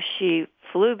 So she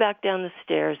flew back down the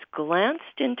stairs,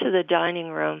 glanced into the dining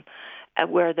room at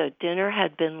where the dinner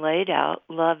had been laid out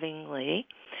lovingly,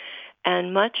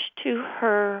 and much to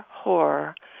her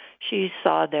horror, she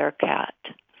saw their cat.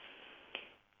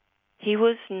 He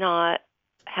was not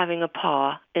having a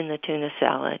paw in the tuna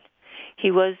salad.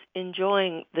 He was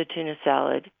enjoying the tuna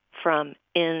salad from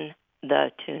in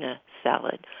the tuna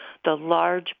salad, the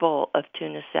large bowl of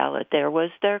tuna salad. There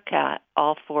was their cat,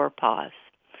 all four paws.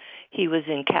 He was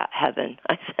in cat heaven,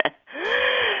 I said.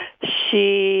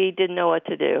 She didn't know what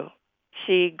to do.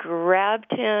 She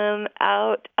grabbed him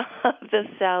out of the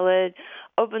salad,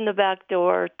 opened the back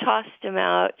door, tossed him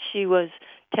out. She was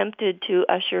tempted to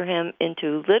usher him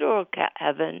into literal cat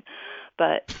heaven,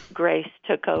 but grace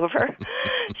took over.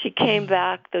 She came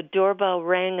back. The doorbell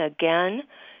rang again.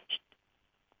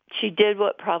 She did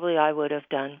what probably I would have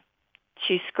done.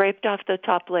 She scraped off the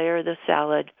top layer of the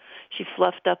salad. She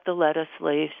fluffed up the lettuce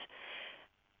leaves,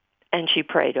 and she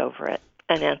prayed over it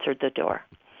and answered the door.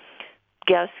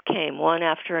 Guests came one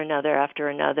after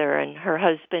another, and her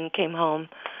husband came home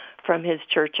from his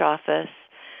church office,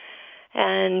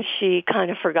 and she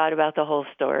kind of forgot about the whole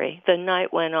story. The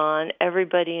night went on.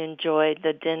 Everybody enjoyed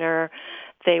the dinner.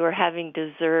 They were having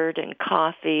dessert and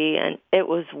coffee, and it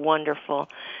was wonderful,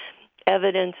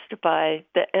 evidenced by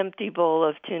the empty bowl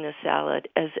of tuna salad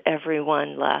as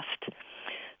everyone left.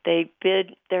 They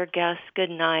bid their guests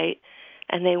good night,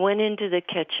 and they went into the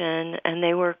kitchen, and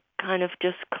they were kind of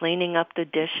just cleaning up the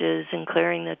dishes and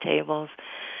clearing the tables.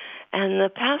 And the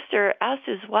pastor asked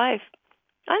his wife,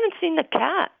 "I haven't seen the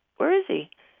cat. Where is he?"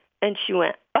 And she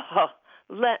went, "Oh,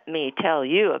 let me tell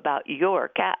you about your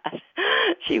cat."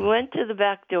 She went to the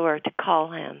back door to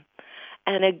call him,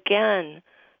 and again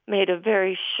made a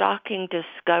very shocking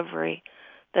discovery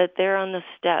that there on the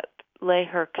step lay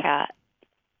her cat,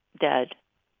 dead.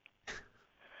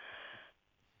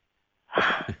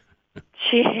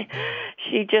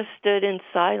 She just stood in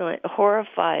silence,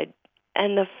 horrified,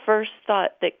 and the first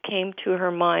thought that came to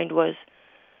her mind was,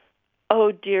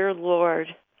 "Oh, dear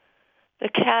Lord, the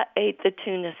cat ate the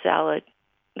tuna salad.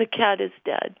 The cat is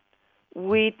dead.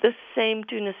 The same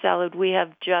tuna salad we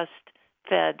have just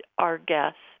fed our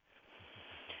guests."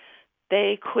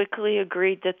 They quickly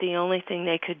agreed that the only thing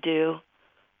they could do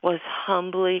was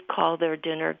humbly call their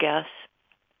dinner guests,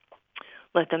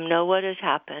 let them know what had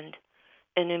happened,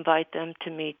 and invite them to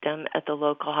meet them at the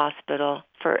local hospital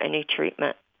for any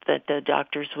treatment that the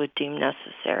doctors would deem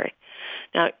necessary.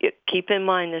 Now, keep in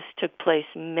mind this took place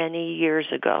many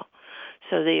years ago,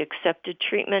 so the accepted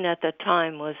treatment at the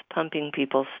time was pumping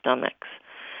people's stomachs.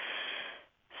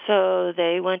 So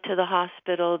they went to the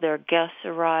hospital. Their guests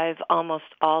arrived. Almost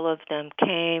all of them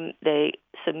came. They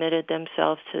submitted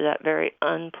themselves to that very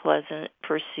unpleasant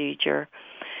procedure.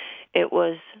 It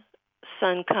was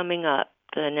sun coming up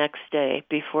the next day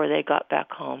before they got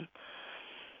back home.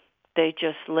 They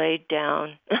just laid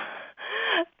down.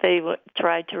 They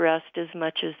tried to rest as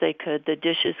much as they could. The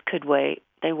dishes could wait.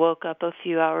 They woke up a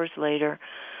few hours later.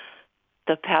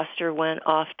 The pastor went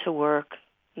off to work.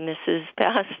 Mrs.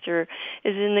 Pastor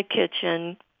is in the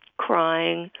kitchen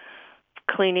crying,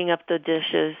 cleaning up the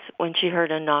dishes when she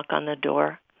heard a knock on the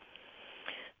door.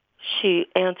 She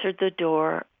answered the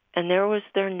door, and there was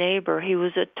their neighbor. He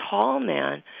was a tall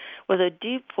man with a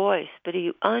deep voice, but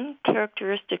he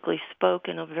uncharacteristically spoke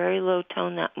in a very low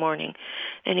tone that morning.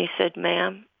 And he said,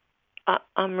 "Ma'am,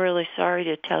 I'm really sorry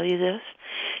to tell you this.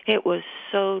 It was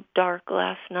so dark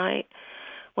last night.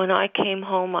 When I came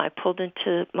home, I pulled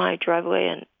into my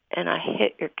driveway and I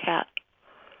hit your cat."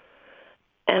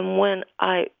 And when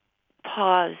I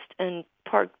paused and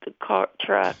parked the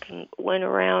truck and went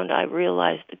around, I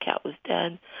realized the cat was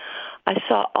dead. I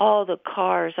saw all the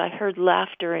cars. I heard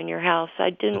laughter in your house. I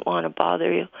didn't want to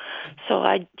bother you, so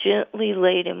I gently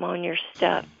laid him on your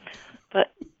step.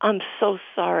 But I'm so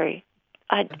sorry.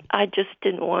 I just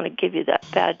didn't want to give you that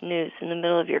bad news in the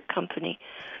middle of your company.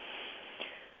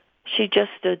 She just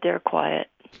stood there quiet.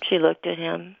 She looked at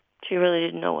him. She really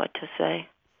didn't know what to say.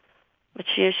 But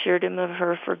she assured him of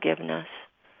her forgiveness.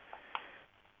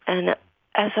 And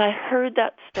as I heard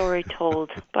that story told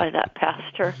by that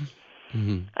pastor,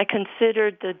 I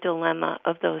considered the dilemma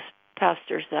of those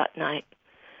pastors that night.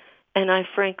 And I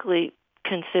frankly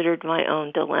considered my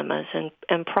own dilemmas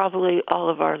and probably all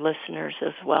of our listeners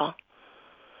as well.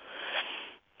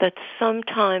 That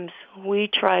sometimes we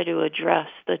try to address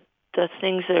the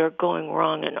things that are going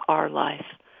wrong in our life,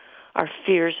 our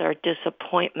fears, our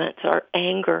disappointments, our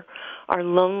anger, our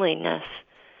loneliness,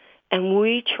 and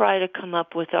we try to come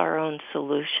up with our own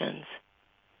solutions.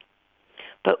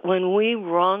 But when we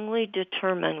wrongly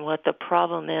determine what the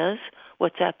problem is,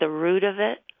 what's at the root of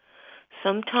it,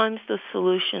 sometimes the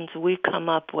solutions we come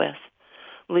up with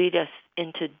lead us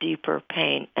into deeper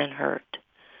pain and hurt.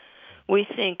 We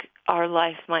think our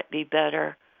life might be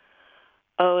better.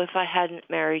 Oh, if I hadn't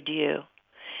married you.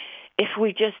 If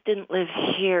we just didn't live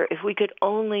here, if we could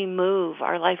only move,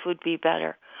 our life would be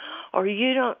better. Or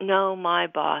you don't know my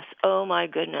boss. Oh, my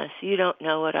goodness, you don't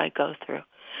know what I go through.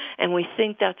 And we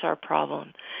think that's our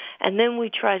problem. And then we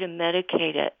try to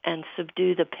medicate it and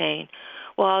subdue the pain.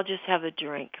 Well, I'll just have a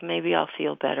drink. Maybe I'll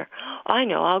feel better. I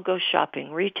know, I'll go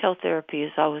shopping. Retail therapy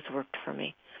has always worked for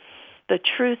me. The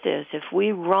truth is, if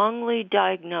we wrongly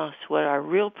diagnose what our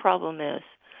real problem is,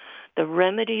 the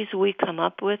remedies we come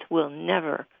up with will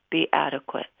never be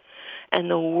adequate.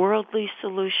 And the worldly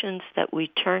solutions that we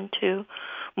turn to,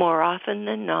 more often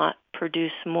than not,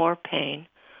 produce more pain,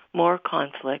 more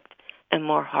conflict, and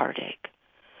more heartache.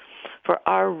 For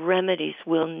our remedies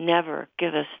will never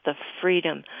give us the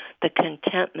freedom, the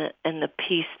contentment, and the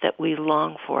peace that we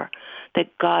long for,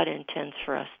 that God intends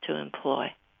for us to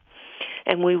employ.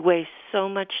 And we waste so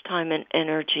much time and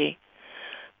energy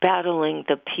battling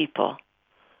the people.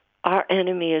 Our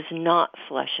enemy is not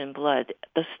flesh and blood.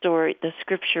 The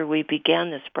scripture we began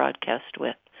this broadcast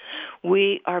with.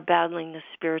 We are battling the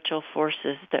spiritual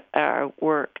forces that are at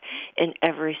work in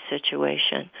every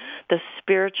situation. The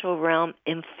spiritual realm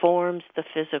informs the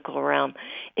physical realm.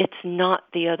 It's not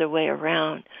the other way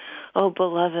around. Oh,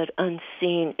 beloved,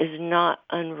 unseen is not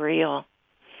unreal.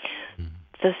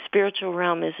 The spiritual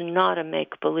realm is not a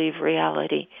make-believe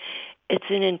reality. It's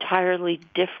an entirely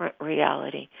different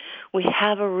reality. We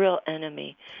have a real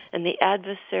enemy, and the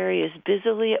adversary is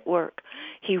busily at work.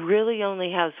 He really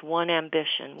only has one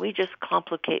ambition. We just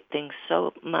complicate things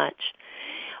so much.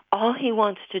 All he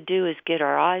wants to do is get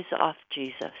our eyes off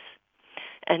Jesus.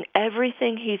 And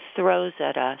everything he throws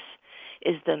at us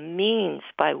is the means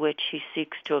by which he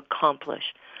seeks to accomplish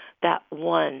that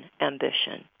one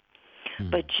ambition.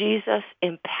 But Jesus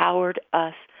empowered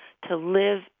us to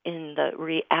live in the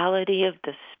reality of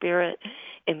the Spirit,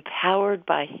 empowered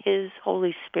by his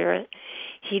Holy Spirit.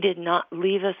 He did not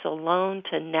leave us alone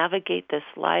to navigate this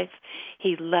life.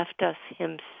 He left us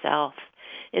himself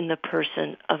in the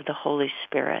person of the Holy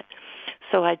Spirit.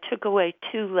 So I took away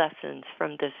 2 lessons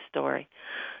from this story.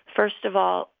 First of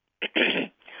all,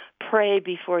 pray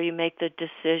before you make the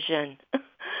decision.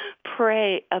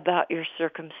 Pray about your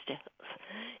circumstance.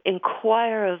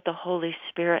 Inquire of the Holy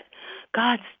Spirit.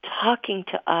 God's talking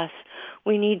to us.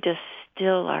 We need to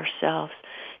still ourselves,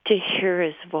 to hear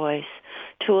his voice,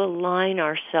 to align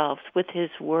ourselves with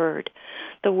his word.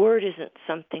 The word isn't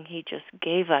something he just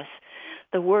gave us.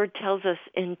 The word tells us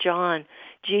in John,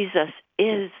 Jesus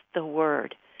is the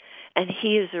word. And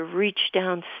he is a reach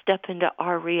down, step into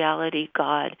our reality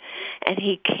God. And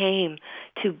he came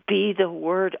to be the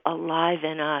word alive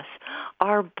in us.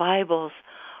 Our Bibles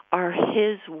are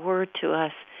his word to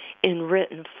us in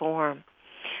written form.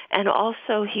 And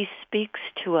also he speaks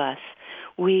to us.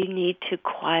 We need to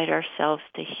quiet ourselves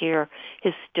to hear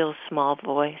his still small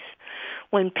voice.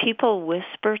 When people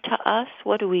whisper to us,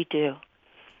 what do?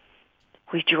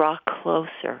 We draw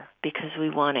closer because we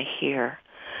want to hear.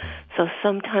 So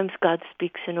sometimes God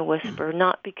speaks in a whisper,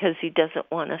 not because he doesn't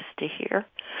want us to hear,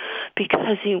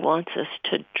 because he wants us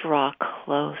to draw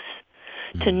close,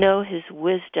 to know his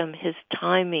wisdom, his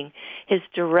timing, his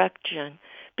direction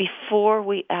before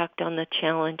we act on the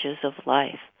challenges of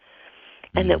life,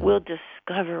 and that we'll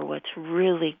discover what's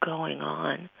really going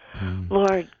on.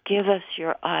 Lord, give us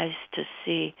your eyes to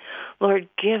see. Lord,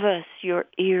 give us your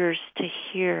ears to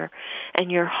hear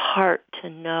and your heart to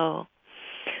know.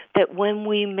 that when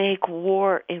we make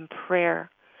war in prayer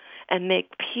and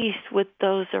make peace with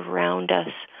those around us,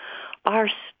 our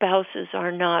spouses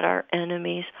are not our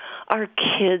enemies. Our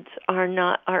kids are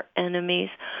not our enemies.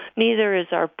 Neither is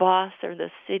our boss or the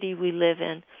city we live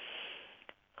in.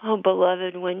 Oh,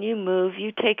 beloved, when you move,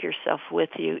 you take yourself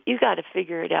with you. You got to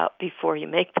figure it out before you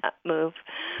make that move.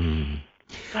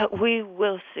 But we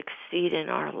will succeed in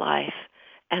our life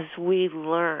as we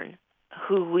learn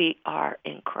who we are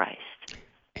in Christ.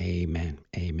 Amen.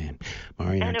 Amen.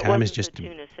 Maureen, And our it time wasn't is just the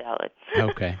tuna salad.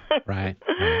 okay. Right.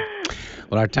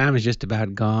 Well, our time is just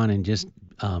about gone, and just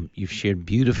you've shared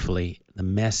beautifully the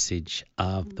message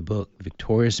of the book,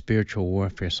 Victorious Spiritual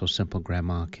Warfare, So Simple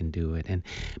Grandma Can Do It. And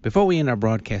before we end our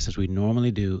broadcast, as we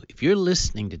normally do, if you're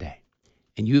listening today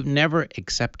and you've never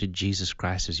accepted Jesus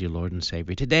Christ as your Lord and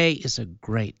Savior, today is a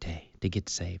great day to get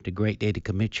saved, a great day to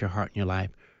commit your heart and your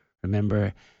life.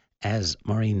 Remember, as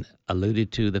Maureen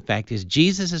alluded to, the fact is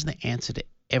Jesus is the answer to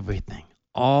everything,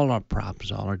 all our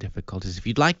problems, all our difficulties. If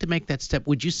you'd like to make that step,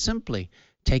 would you simply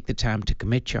take the time to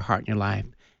commit your heart and your life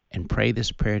and pray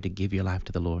this prayer to give your life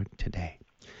to the Lord today?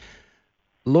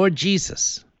 Lord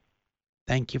Jesus,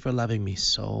 thank you for loving me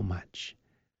so much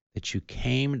that you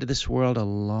came into this world a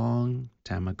long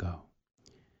time ago.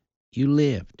 You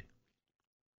lived.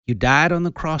 You died on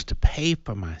the cross to pay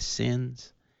for my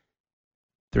sins.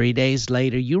 3 days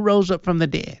later, you rose up from the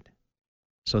dead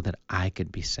so that I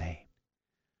could be saved.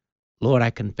 Lord, I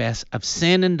confess I've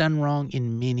sinned and done wrong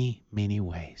in many, many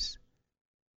ways.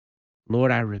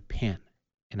 Lord, I repent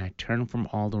and I turn from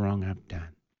all the wrong I've done.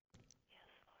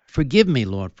 Forgive me,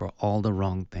 Lord, for all the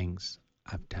wrong things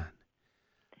I've done.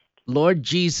 Lord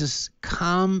Jesus,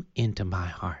 come into my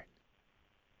heart.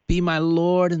 Be my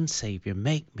Lord and Savior.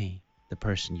 Make me the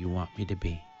person you want me to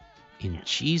be. In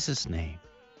Jesus' name,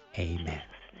 amen.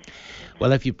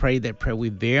 Well, if you prayed that prayer, we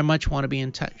very much want to be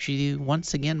in touch with you.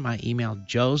 Once again, my email,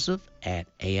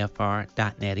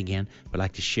 joseph@afr.net. Again, I'd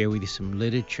like to share with you some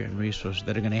literature and resources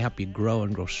that are going to help you grow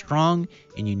and grow strong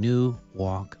in your new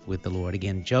walk with the Lord.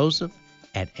 Again,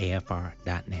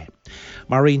 joseph@afr.net.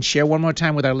 Maureen, share one more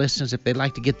time with our listeners. If they'd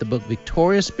like to get the book,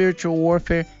 Victorious Spiritual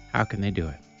Warfare, how can they do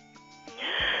it?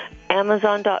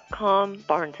 Amazon.com,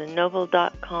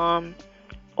 BarnesandNoble.com,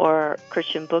 or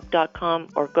ChristianBook.com,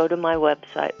 or go to my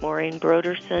website,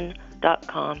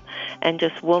 MaureenBroderson.com. And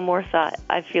just one more thought.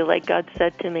 I feel like God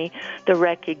said to me, the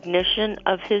recognition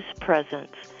of His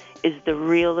presence is the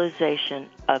realization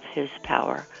of His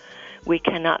power. We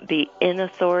cannot be in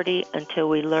authority until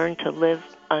we learn to live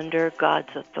under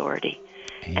God's authority.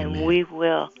 Amen. And we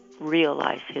will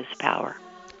realize His power.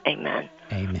 Amen.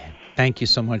 Amen. Thank you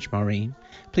so much, Maureen.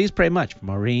 Please pray much for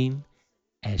Maureen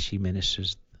as she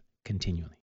ministers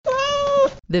continually.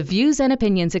 The views and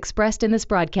opinions expressed in this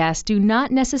broadcast do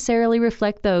not necessarily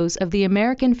reflect those of the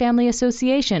American Family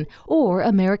Association or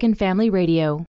American Family Radio.